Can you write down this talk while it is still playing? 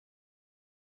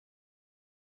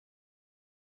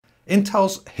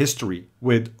Intel's history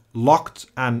with locked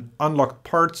and unlocked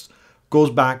parts goes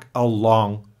back a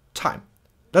long time.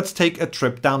 Let's take a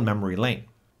trip down memory lane.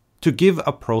 To give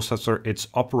a processor its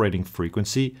operating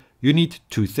frequency, you need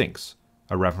two things: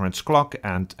 a reference clock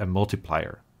and a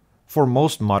multiplier. For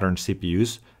most modern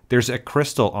CPUs, there's a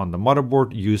crystal on the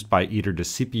motherboard used by either the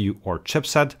CPU or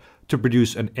chipset to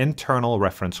produce an internal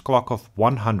reference clock of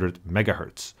 100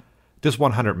 MHz. This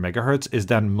 100 MHz is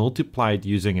then multiplied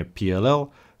using a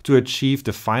PLL to achieve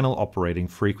the final operating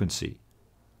frequency.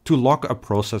 To lock a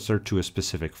processor to a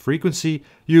specific frequency,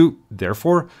 you,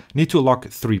 therefore, need to lock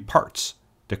three parts: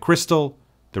 the crystal,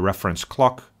 the reference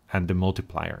clock, and the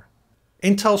multiplier.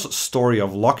 Intel's story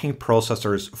of locking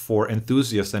processors for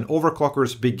enthusiasts and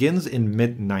overclockers begins in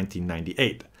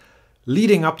mid-1998.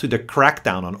 Leading up to the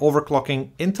crackdown on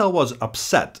overclocking, Intel was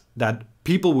upset that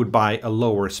people would buy a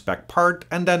lower spec part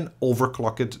and then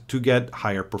overclock it to get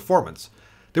higher performance.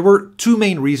 There were two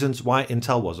main reasons why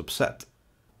Intel was upset.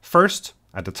 First,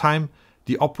 at the time,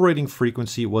 the operating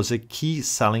frequency was a key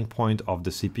selling point of the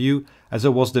CPU, as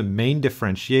it was the main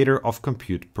differentiator of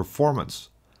compute performance.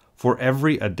 For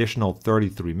every additional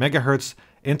 33 MHz,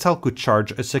 Intel could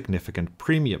charge a significant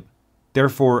premium.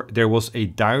 Therefore, there was a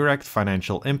direct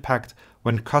financial impact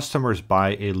when customers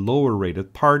buy a lower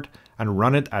rated part and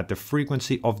run it at the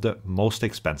frequency of the most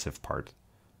expensive part.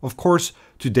 Of course,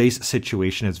 today's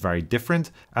situation is very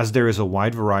different, as there is a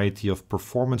wide variety of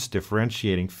performance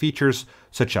differentiating features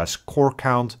such as core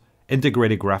count,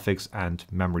 integrated graphics, and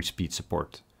memory speed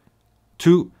support.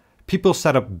 2. People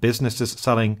set up businesses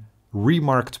selling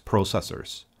remarked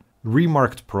processors.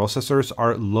 Remarked processors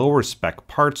are lower spec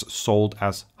parts sold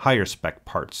as higher spec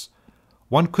parts.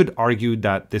 One could argue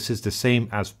that this is the same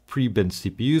as pre-bin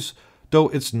CPUs, though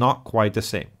it's not quite the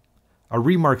same. A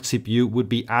remarked CPU would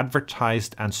be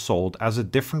advertised and sold as a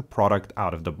different product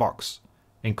out of the box.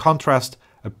 In contrast,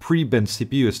 a pre-bin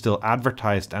CPU is still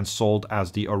advertised and sold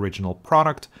as the original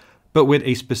product, but with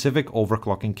a specific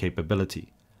overclocking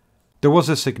capability. There was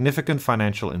a significant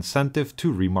financial incentive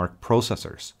to remark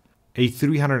processors. A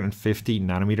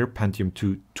 350nm Pentium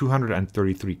II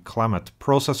 233 kilowatt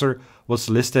processor was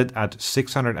listed at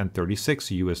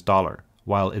 $636,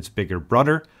 while its bigger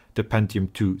brother, the Pentium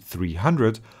II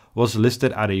 300, was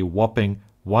listed at a whopping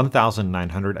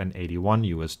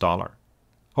 $1,981.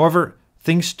 However,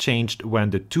 things changed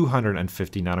when the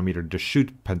 250nm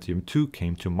Deschutes Pentium II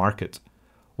came to market.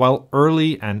 While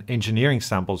early and engineering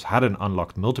samples had an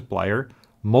unlocked multiplier,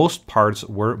 most parts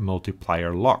were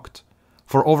multiplier locked.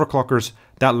 For overclockers,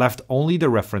 that left only the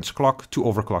reference clock to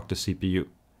overclock the CPU.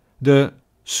 The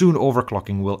 "soon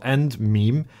overclocking will end"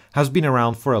 meme has been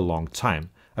around for a long time,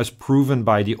 as proven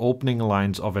by the opening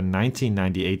lines of a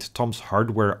 1998 Tom's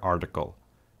Hardware article.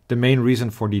 The main reason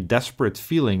for the desperate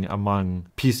feeling among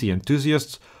PC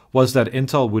enthusiasts was that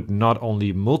Intel would not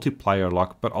only multiplier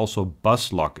lock but also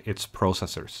bus lock its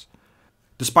processors.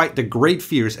 Despite the great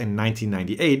fears in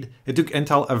 1998, it took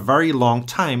Intel a very long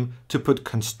time to put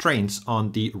constraints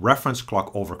on the reference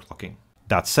clock overclocking.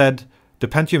 That said, the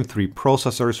Pentium III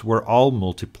processors were all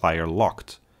multiplier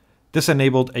locked. This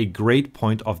enabled a great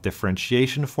point of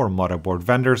differentiation for motherboard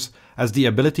vendors, as the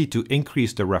ability to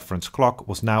increase the reference clock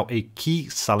was now a key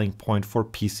selling point for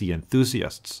PC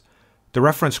enthusiasts. The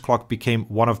reference clock became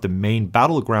one of the main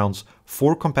battlegrounds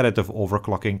for competitive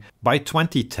overclocking. By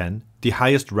 2010, the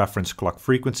highest reference clock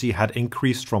frequency had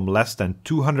increased from less than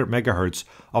 200 MHz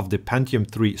of the Pentium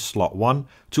III Slot 1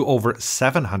 to over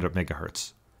 700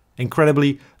 MHz.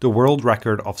 Incredibly, the world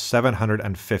record of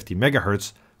 750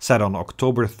 MHz, set on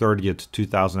October 30th,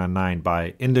 2009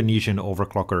 by Indonesian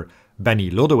overclocker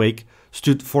Benny Lodewijk,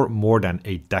 stood for more than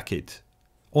a decade.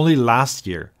 Only last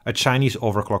year, a Chinese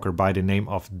overclocker by the name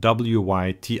of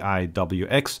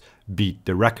WYTIWX beat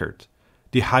the record.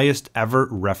 The highest ever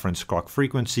reference clock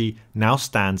frequency now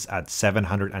stands at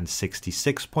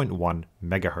 766.1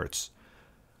 MHz.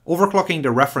 Overclocking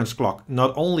the reference clock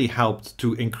not only helped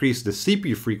to increase the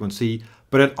CPU frequency,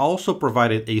 but it also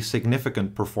provided a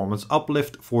significant performance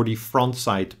uplift for the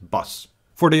front-side bus.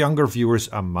 For the younger viewers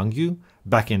among you,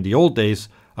 back in the old days,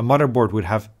 a motherboard would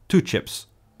have two chips,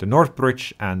 the North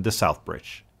Bridge and the South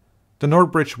Bridge. The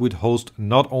North Bridge would host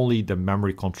not only the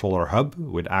memory controller hub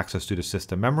with access to the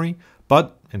system memory,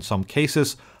 but, in some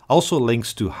cases, also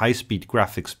links to high-speed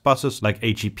graphics buses like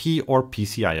AGP or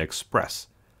PCI Express.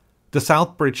 The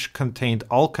South Bridge contained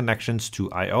all connections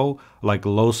to I/O like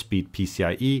low-speed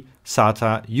PCIe,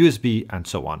 SATA, USB, and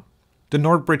so on. The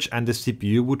North Bridge and the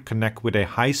CPU would connect with a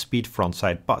high-speed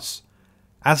frontside bus.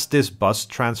 As this bus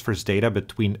transfers data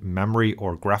between memory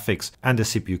or graphics and the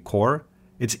CPU core,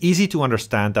 it's easy to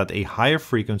understand that a higher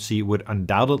frequency would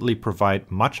undoubtedly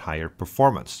provide much higher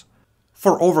performance.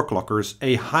 For overclockers,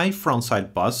 a high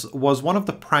frontside bus was one of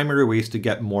the primary ways to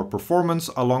get more performance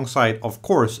alongside, of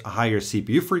course, a higher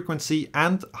CPU frequency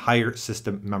and higher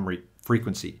system memory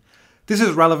frequency. This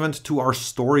is relevant to our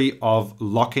story of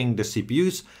locking the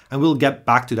CPUs, and we'll get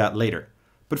back to that later.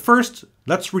 But first,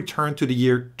 let's return to the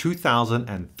year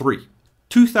 2003.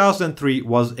 2003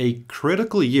 was a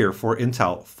critical year for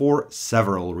Intel for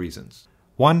several reasons.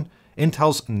 One,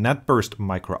 Intel's NetBurst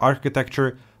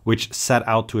microarchitecture, which set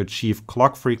out to achieve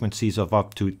clock frequencies of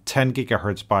up to 10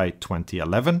 GHz by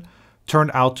 2011, turned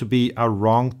out to be a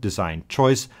wrong design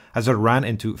choice as it ran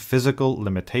into physical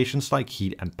limitations like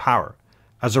heat and power.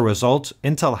 As a result,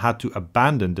 Intel had to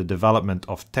abandon the development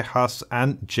of Tejas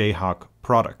and Jayhawk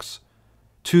products.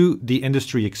 2. The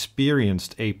industry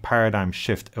experienced a paradigm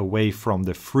shift away from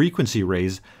the frequency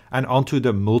race and onto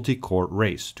the multi-core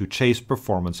race to chase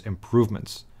performance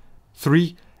improvements.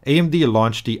 3. AMD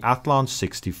launched the Athlon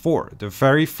 64, the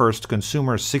very first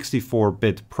consumer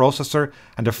 64-bit processor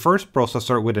and the first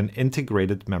processor with an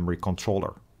integrated memory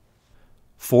controller.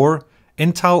 4.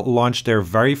 Intel launched their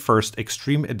very first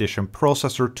Extreme Edition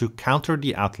processor to counter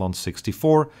the Athlon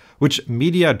 64, which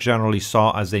media generally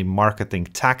saw as a marketing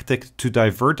tactic to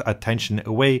divert attention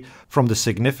away from the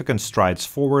significant strides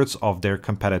forwards of their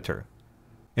competitor.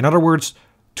 In other words,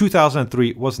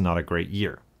 2003 was not a great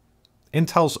year.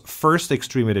 Intel's first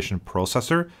Extreme Edition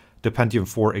processor, the Pentium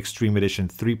IV Extreme Edition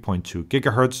 3.2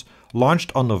 GHz,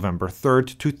 launched on November 3,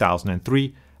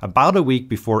 2003, about a week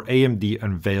before AMD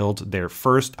unveiled their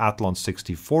first Athlon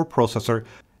 64 processor.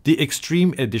 The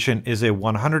Extreme Edition is a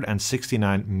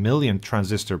 169 million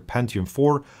transistor Pentium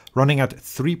IV running at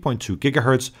 3.2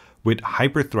 GHz with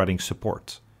hyper-threading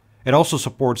support. It also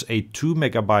supports a 2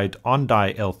 MB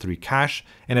on-die L3 cache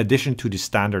in addition to the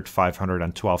standard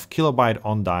 512 KB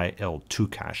on-die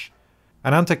L2 cache.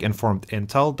 Anantech informed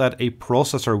Intel that a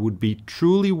processor would be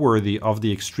truly worthy of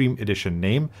the Extreme Edition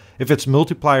name if its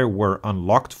multiplier were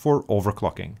unlocked for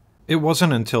overclocking. It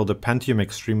wasn't until the Pentium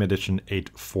Extreme Edition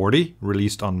 840,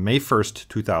 released on May 1,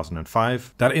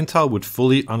 2005, that Intel would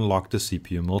fully unlock the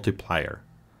CPU multiplier.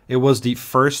 It was the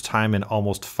first time in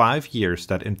almost 5 years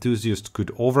that enthusiasts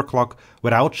could overclock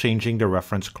without changing the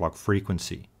reference clock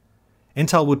frequency.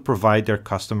 Intel would provide their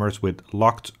customers with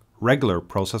locked regular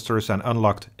processors and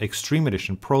unlocked Extreme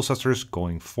Edition processors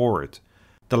going forward.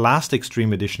 The last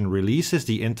Extreme Edition release is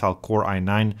the Intel Core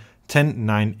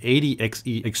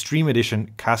i9-10980XE Extreme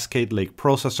Edition Cascade Lake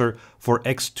processor for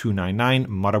X299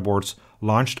 motherboards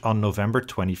launched on November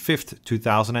 25,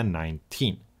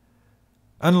 2019.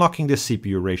 Unlocking the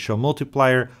CPU ratio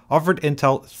multiplier offered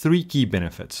Intel 3 key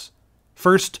benefits.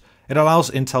 First, it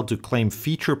allows Intel to claim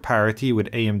feature parity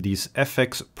with AMD's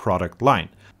FX product line,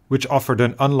 which offered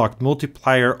an unlocked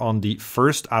multiplier on the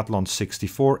first Athlon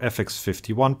 64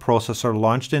 FX51 processor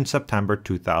launched in September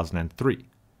 2003.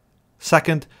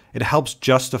 Second, it helps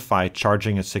justify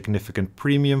charging a significant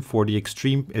premium for the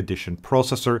Extreme Edition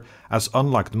processor, as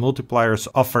unlocked multipliers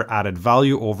offer added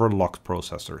value over locked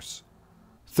processors.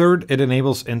 Third, it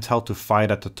enables Intel to fight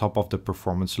at the top of the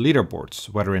performance leaderboards,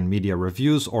 whether in media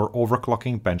reviews or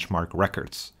overclocking benchmark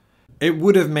records. It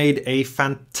would have made a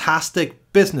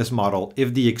fantastic business model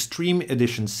if the Extreme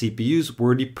Edition CPUs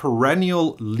were the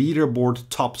perennial leaderboard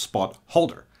top spot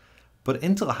holder. But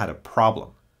Intel had a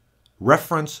problem: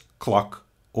 reference clock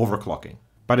overclocking.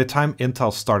 By the time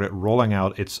Intel started rolling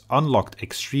out its unlocked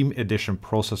Extreme Edition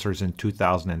processors in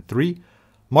 2003,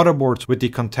 motherboards with the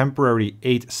contemporary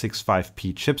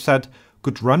 865p chipset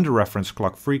could run the reference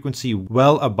clock frequency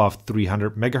well above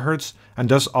 300 MHz and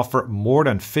thus offer more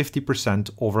than 50%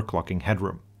 overclocking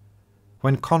headroom.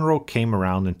 When Conroe came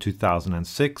around in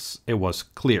 2006, it was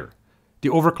clear. The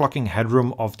overclocking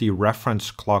headroom of the reference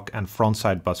clock and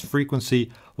frontside bus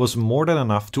frequency was more than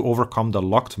enough to overcome the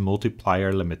locked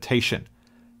multiplier limitation.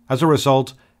 As a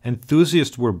result,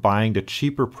 enthusiasts were buying the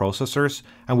cheaper processors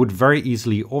and would very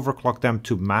easily overclock them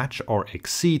to match or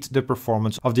exceed the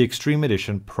performance of the Extreme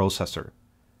Edition processor.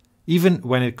 Even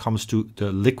when it comes to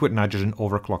the liquid nitrogen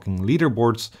overclocking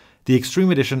leaderboards, the Extreme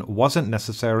Edition wasn't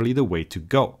necessarily the way to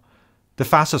go. The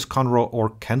fastest Conroe or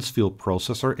Kensfield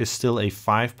processor is still a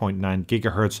 5.9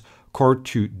 GHz Core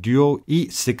 2 Duo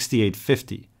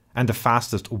E6850, and the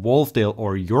fastest Wolfdale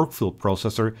or Yorkfield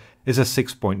processor is a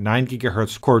 6.9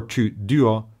 GHz Core 2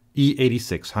 Duo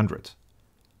E8600.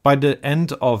 By the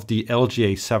end of the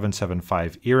LGA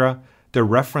 775 era, the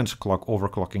reference clock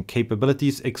overclocking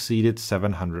capabilities exceeded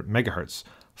 700 MHz,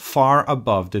 far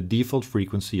above the default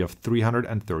frequency of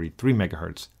 333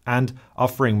 MHz, and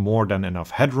offering more than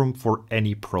enough headroom for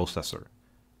any processor.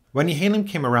 When Nehalem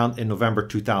came around in November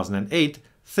 2008,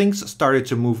 things started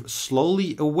to move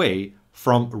slowly away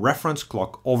from reference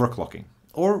clock overclocking.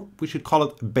 or we should call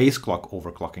it base clock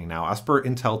overclocking now, as per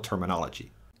Intel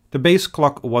terminology. The base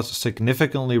clock was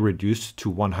significantly reduced to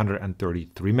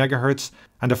 133 MHz,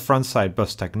 and the front-side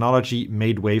bus technology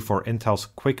made way for Intel's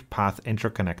quick path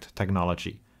interconnect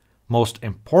technology. Most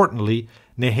importantly,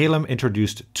 Nehalem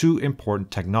introduced two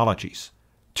important technologies: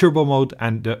 turbo mode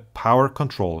and the power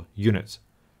control unit.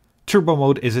 Turbo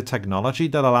mode is a technology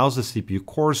that allows the CPU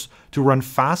cores to run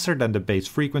faster than the base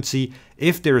frequency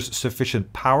if there is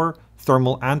sufficient power,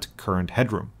 thermal and current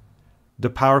headroom. The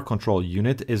power control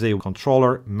unit is a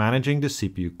controller managing the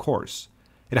CPU cores.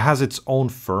 It has its own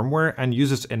firmware and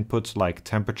uses inputs like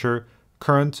temperature,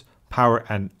 current, power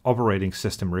and operating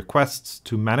system requests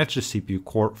to manage the CPU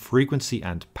core frequency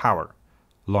and power.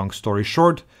 Long story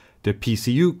short, the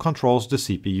PCU controls the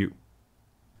CPU.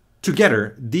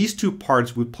 Together, these two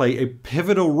parts would play a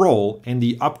pivotal role in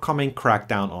the upcoming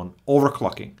crackdown on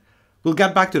overclocking. We'll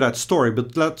get back to that story,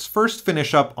 but let's first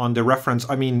finish up on the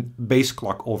base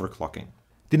clock overclocking.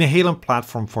 The Nehalem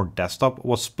platform for desktop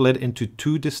was split into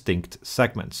two distinct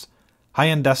segments: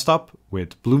 high-end desktop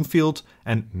with Bloomfield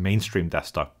and mainstream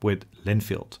desktop with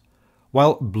Linfield.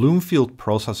 While Bloomfield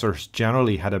processors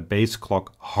generally had a base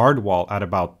clock hard wall at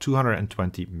about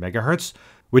 220 MHz,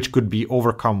 which could be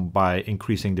overcome by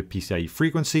increasing the PCIe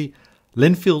frequency,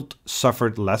 Linfield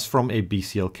suffered less from a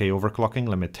BCLK overclocking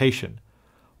limitation.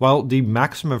 While the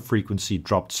maximum frequency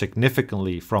dropped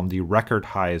significantly from the record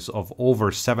highs of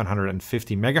over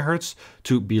 750 MHz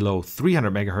to below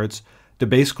 300 MHz, the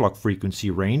base clock frequency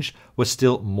range was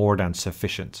still more than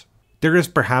sufficient. There is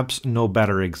perhaps no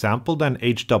better example than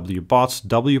HWBot's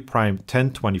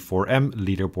W'1024M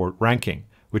leaderboard ranking,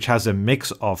 which has a mix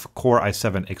of Core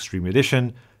i7 Extreme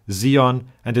Edition, Xeon,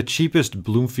 and the cheapest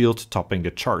Bloomfield topping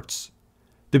the charts.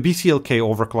 The BCLK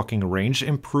overclocking range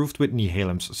improved with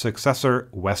Nehalem's successor,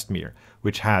 Westmere,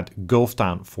 which had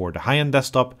Gulftown for the high-end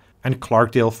desktop and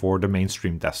Clarkdale for the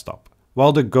mainstream desktop.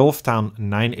 While the Gulftown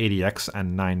 980X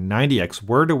and 990X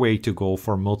were the way to go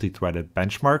for multi-threaded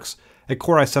benchmarks, a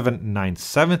Core i7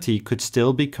 970 could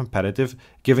still be competitive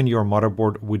given your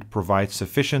motherboard would provide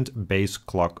sufficient base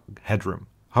clock headroom.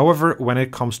 However, when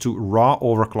it comes to raw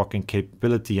overclocking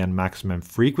capability and maximum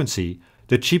frequency,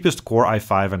 the cheapest Core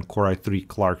i5 and Core i3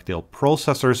 Clarkdale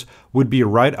processors would be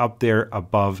right up there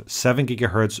above 7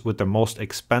 GHz with the most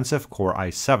expensive Core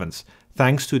i7s,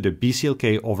 thanks to the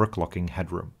BCLK overclocking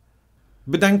headroom.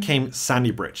 But then came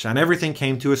Sandy Bridge, and everything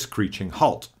came to a screeching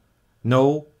halt.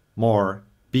 No more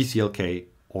BCLK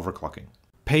overclocking.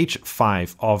 Page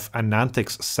 5 of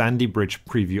Anantic's Sandy Bridge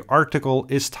preview article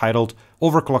is titled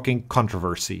Overclocking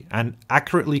Controversy and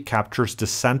accurately captures the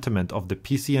sentiment of the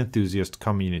PC enthusiast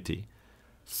community.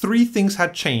 Three things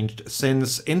had changed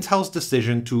since Intel's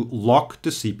decision to lock the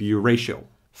CPU ratio.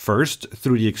 First,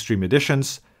 through the Extreme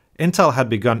Editions, Intel had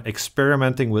begun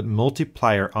experimenting with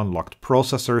multiplier unlocked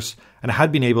processors and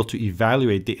had been able to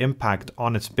evaluate the impact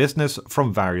on its business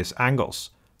from various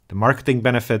angles: the marketing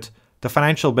benefit, the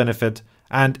financial benefit,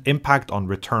 and impact on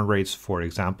return rates, for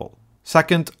example.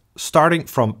 Second, starting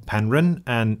from Penryn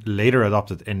and later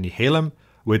adopted in Nehalem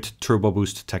with Turbo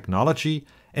Boost technology,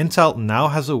 Intel now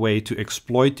has a way to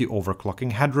exploit the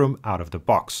overclocking headroom out of the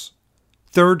box.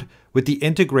 Third, with the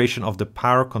integration of the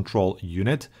power control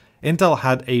unit, Intel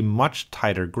had a much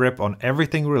tighter grip on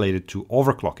everything related to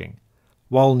overclocking.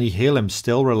 While Nehalem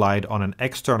still relied on an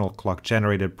external clock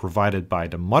generator provided by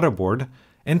the motherboard,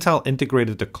 Intel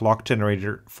integrated the clock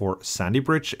generator for Sandy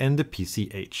Bridge in the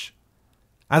PCH.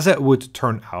 As it would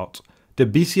turn out, the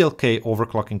BCLK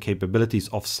overclocking capabilities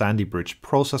of Sandy Bridge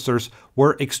processors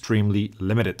were extremely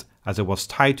limited, as it was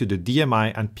tied to the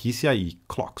DMI and PCIe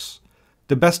clocks.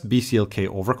 The best BCLK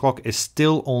overclock is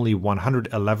still only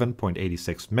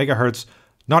 111.86 MHz,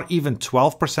 not even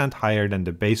 12% higher than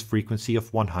the base frequency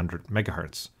of 100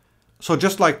 MHz. So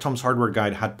just like Tom's Hardware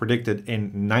Guide had predicted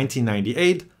in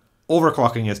 1998,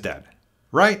 overclocking is dead,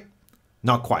 right?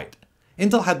 Not quite.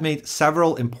 Intel had made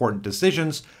several important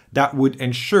decisions that would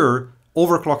ensure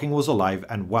overclocking was alive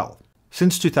and well.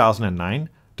 Since 2009,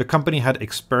 the company had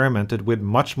experimented with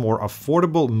much more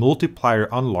affordable multiplier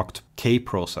unlocked K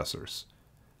processors.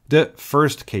 The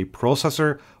first K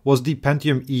processor was the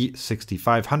Pentium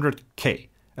E6500K,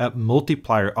 a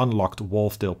multiplier unlocked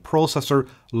Wolfdale processor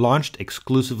launched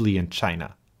exclusively in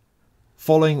China.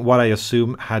 Following what I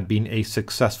assume had been a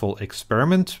successful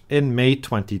experiment, in May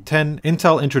 2010,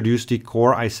 Intel introduced the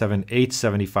Core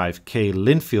i7-875K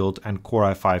Linfield and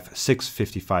Core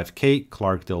i5-655K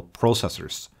Clarkdale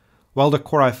processors. While the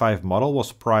Core i5 model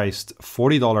was priced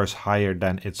 $40 higher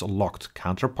than its locked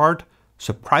counterpart,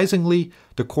 surprisingly,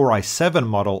 the Core i7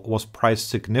 model was priced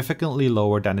significantly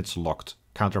lower than its locked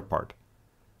counterpart.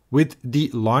 With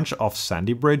the launch of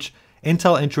Sandy Bridge,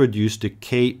 Intel introduced the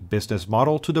K business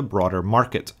model to the broader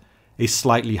market, a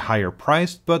slightly higher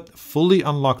priced but fully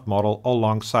unlocked model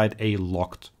alongside a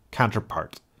locked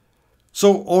counterpart.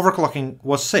 So overclocking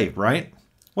was saved, right?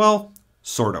 Well,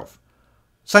 sort of.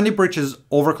 Sandy Bridge's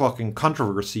overclocking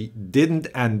controversy didn't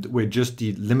end with just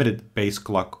the limited base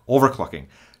clock overclocking.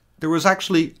 There was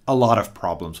actually a lot of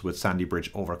problems with Sandy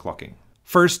Bridge overclocking.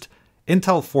 First,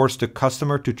 Intel forced the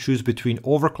customer to choose between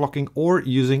overclocking or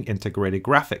using integrated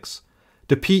graphics.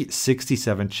 The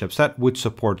P67 chipset would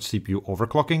support CPU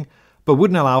overclocking, but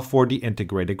wouldn't allow for the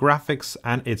integrated graphics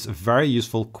and its very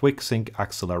useful quick sync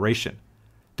acceleration.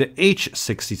 The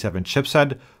H67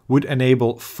 chipset would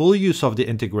enable full use of the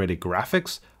integrated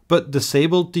graphics, but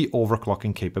disabled the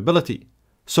overclocking capability.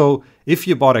 So if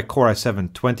you bought a Core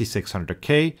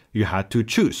i7-2600K, you had to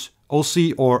choose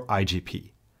OC or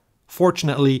IGP.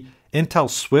 Fortunately, Intel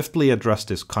swiftly addressed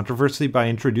this controversy by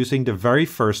introducing the very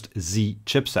first Z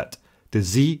chipset, the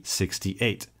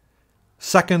Z68.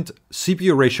 Second,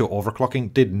 CPU ratio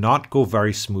overclocking did not go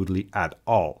very smoothly at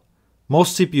all.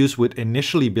 Most CPUs would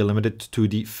initially be limited to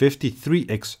the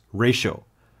 53x ratio.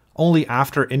 Only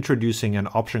after introducing an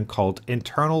option called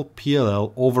internal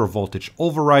PLL over voltage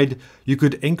override, you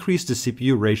could increase the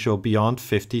CPU ratio beyond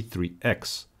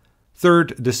 53x.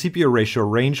 Third, the CPU ratio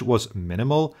range was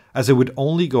minimal, as it would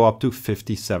only go up to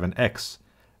 57x.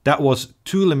 That was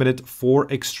too limited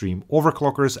for extreme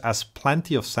overclockers, as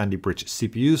plenty of Sandy Bridge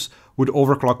CPUs would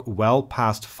overclock well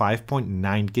past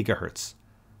 5.9 GHz.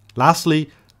 Lastly,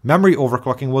 memory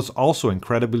overclocking was also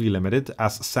incredibly limited,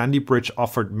 as Sandy Bridge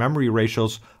offered memory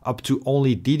ratios up to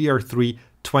only DDR3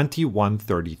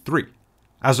 2133.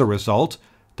 As a result,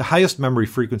 the highest memory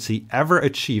frequency ever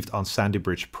achieved on Sandy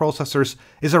Bridge processors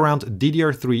is around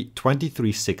DDR3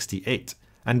 2368,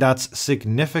 and that's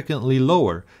significantly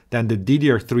lower than the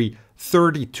DDR3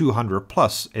 3200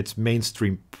 plus its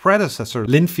mainstream predecessor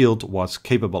Linfield was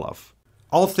capable of.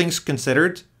 All things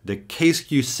considered, the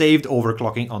K-SKU saved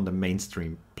overclocking on the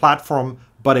mainstream platform,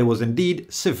 but it was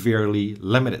indeed severely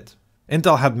limited.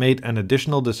 Intel had made an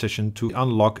additional decision to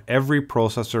unlock every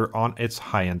processor on its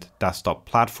high-end desktop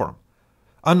platform.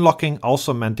 Unlocking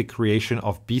also meant the creation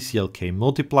of BCLK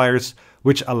multipliers,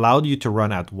 which allowed you to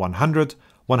run at 100,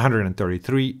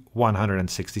 133,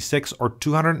 166, or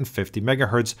 250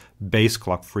 MHz base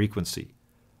clock frequency.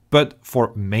 But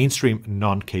for mainstream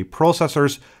non-K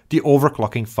processors, the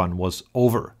overclocking fun was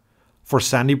over. For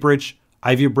Sandy Bridge,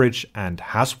 Ivy Bridge, and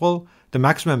Haswell, the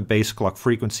maximum base clock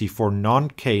frequency for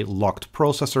non-K locked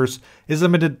processors is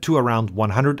limited to around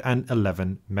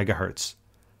 111 MHz.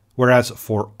 Whereas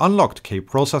for unlocked K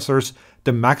processors,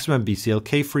 the maximum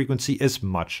BCLK frequency is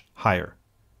much higher.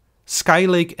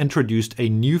 Skylake introduced a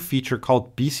new feature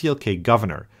called BCLK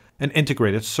Governor, an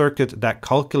integrated circuit that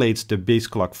calculates the base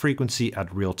clock frequency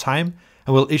at real time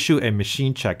and will issue a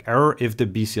machine check error if the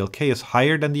BCLK is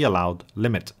higher than the allowed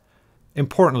limit.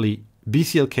 Importantly,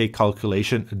 BCLK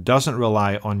calculation doesn't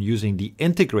rely on using the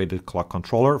integrated clock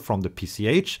controller from the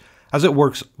PCH, as it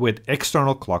works with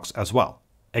external clocks as well.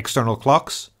 External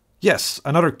clocks? Yes,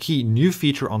 another key new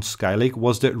feature on Skylake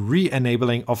was the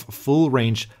re-enabling of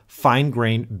full-range,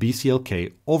 fine-grained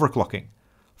BCLK overclocking.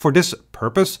 For this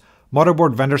purpose,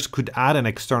 motherboard vendors could add an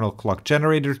external clock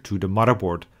generator to the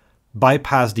motherboard,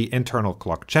 bypass the internal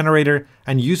clock generator,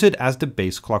 and use it as the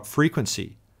base clock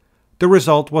frequency. The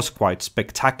result was quite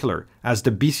spectacular, as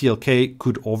the BCLK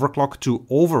could overclock to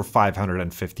over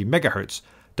 550 MHz,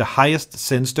 the highest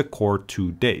since the Core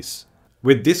 2 days.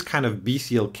 With this kind of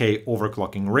BCLK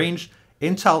overclocking range,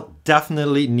 Intel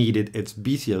definitely needed its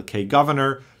BCLK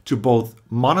governor to both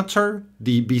monitor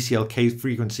the BCLK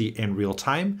frequency in real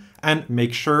time and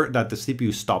make sure that the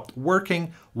CPU stopped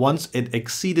working once it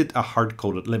exceeded a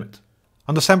hard-coded limit.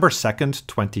 On December 2nd,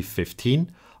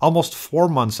 2015, almost 4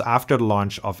 months after the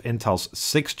launch of Intel's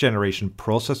 6th generation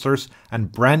processors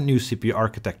and brand new CPU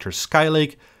architecture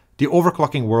Skylake, the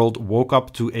overclocking world woke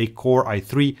up to a Core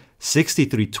i3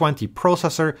 6320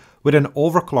 processor with an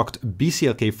overclocked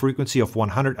BCLK frequency of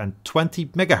 120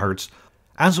 MHz.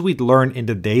 As we'd learn in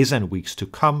the days and weeks to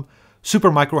come,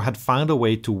 Supermicro had found a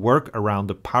way to work around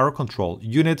the power control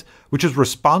unit, which is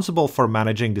responsible for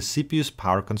managing the CPU's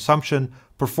power consumption,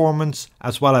 performance,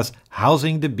 as well as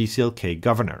housing the BCLK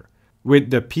governor. With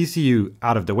the PCU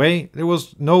out of the way, there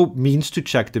was no means to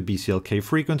check the BCLK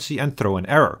frequency and throw an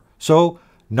error, so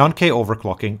non-K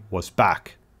overclocking was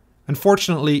back.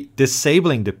 Unfortunately,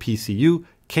 disabling the PCU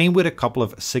came with a couple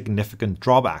of significant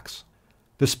drawbacks.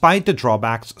 Despite the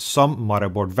drawbacks, some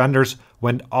motherboard vendors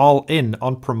went all in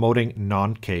on promoting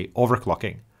non-K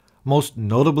overclocking. Most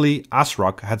notably,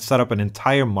 ASRock had set up an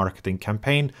entire marketing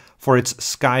campaign for its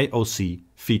Sky OC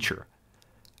feature.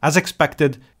 As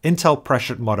expected, Intel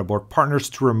pressured motherboard partners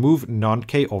to remove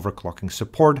non-K overclocking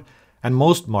support, and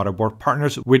most motherboard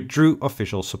partners withdrew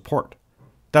official support.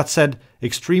 That said,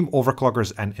 extreme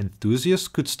overclockers and enthusiasts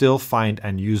could still find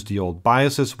and use the old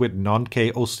BIOSes with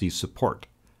non-K OC support.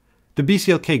 The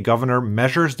BCLK governor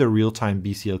measures the real-time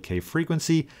BCLK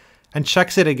frequency and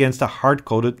checks it against a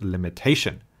hard-coded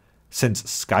limitation. Since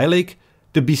Skylake,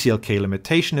 the BCLK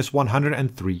limitation is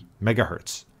 103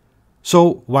 MHz.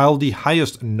 So while the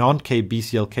highest non-K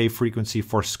BCLK frequency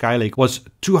for Skylake was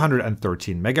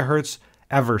 213 MHz,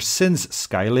 ever since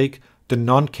Skylake, the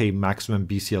non-K maximum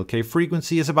BCLK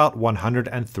frequency is about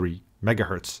 103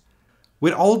 MHz.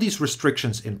 With all these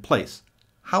restrictions in place,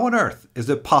 how on earth is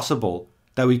it possible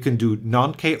that we can do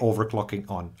non-K overclocking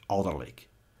on Alder Lake?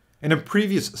 In a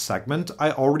previous segment,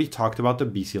 I already talked about the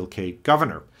BCLK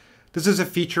governor. This is a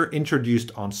feature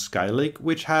introduced on Skylake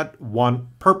which had one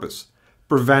purpose: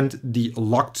 prevent the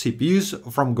locked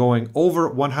CPUs from going over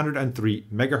 103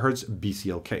 MHz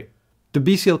BCLK. The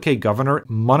BCLK governor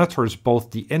monitors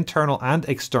both the internal and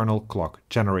external clock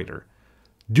generator.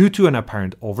 Due to an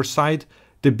apparent oversight,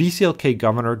 the BCLK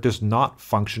governor does not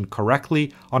function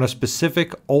correctly on a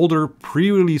specific older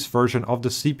pre-release version of the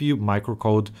CPU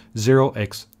microcode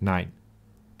 0x9.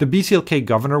 The BCLK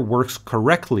governor works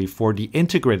correctly for the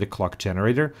integrated clock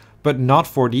generator, but not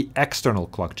for the external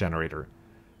clock generator.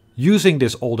 Using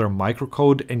this older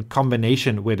microcode in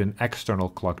combination with an external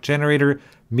clock generator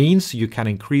means you can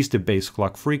increase the base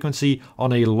clock frequency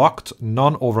on a locked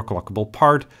non-overclockable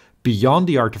part beyond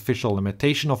the artificial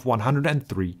limitation of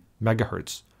 103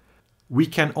 MHz. We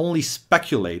can only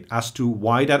speculate as to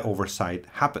why that oversight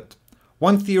happened.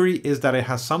 One theory is that it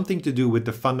has something to do with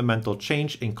the fundamental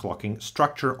change in clocking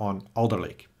structure on Alder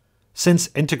Lake. Since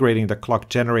integrating the clock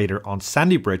generator on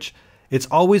Sandy Bridge, it's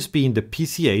always been the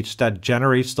PCH that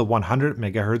generates the 100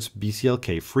 MHz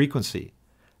BCLK frequency.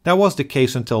 That was the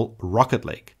case until Rocket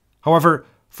Lake. However,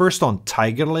 first on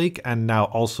Tiger Lake and now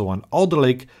also on Alder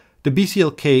Lake, the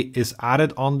BCLK is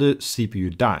added on the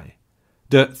CPU die.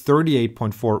 The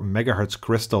 38.4 MHz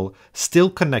crystal still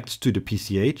connects to the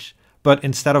PCH, but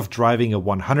instead of driving a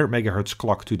 100 MHz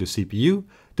clock to the CPU,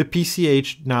 the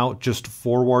PCH now just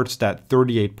forwards that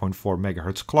 38.4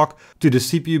 MHz clock to the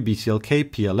CPU BCLK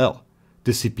PLL.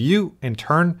 The CPU, in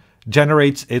turn,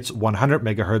 generates its 100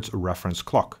 MHz reference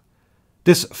clock.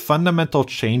 This fundamental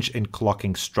change in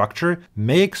clocking structure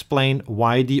may explain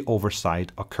why the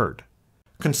oversight occurred.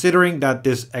 Considering that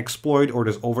this exploit or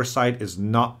this oversight is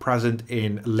not present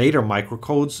in later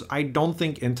microcodes, I don't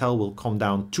think Intel will come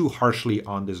down too harshly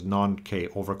on this non-K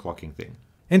overclocking thing.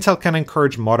 Intel can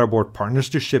encourage motherboard partners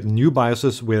to ship new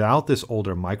BIOSes without this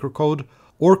older microcode,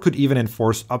 or could even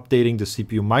enforce updating the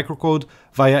CPU microcode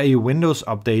via a Windows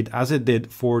update as it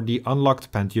did for the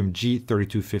unlocked Pentium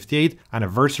G3258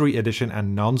 Anniversary Edition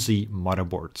and non-Z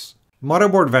motherboards.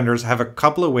 Motherboard vendors have a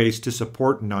couple of ways to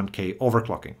support non-K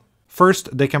overclocking.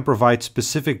 First, they can provide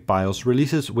specific BIOS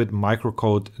releases with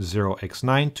microcode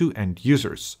 0x9 to end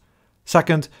users.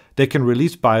 Second, they can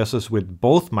release BIOSes with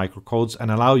both microcodes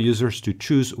and allow users to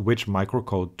choose which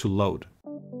microcode to load.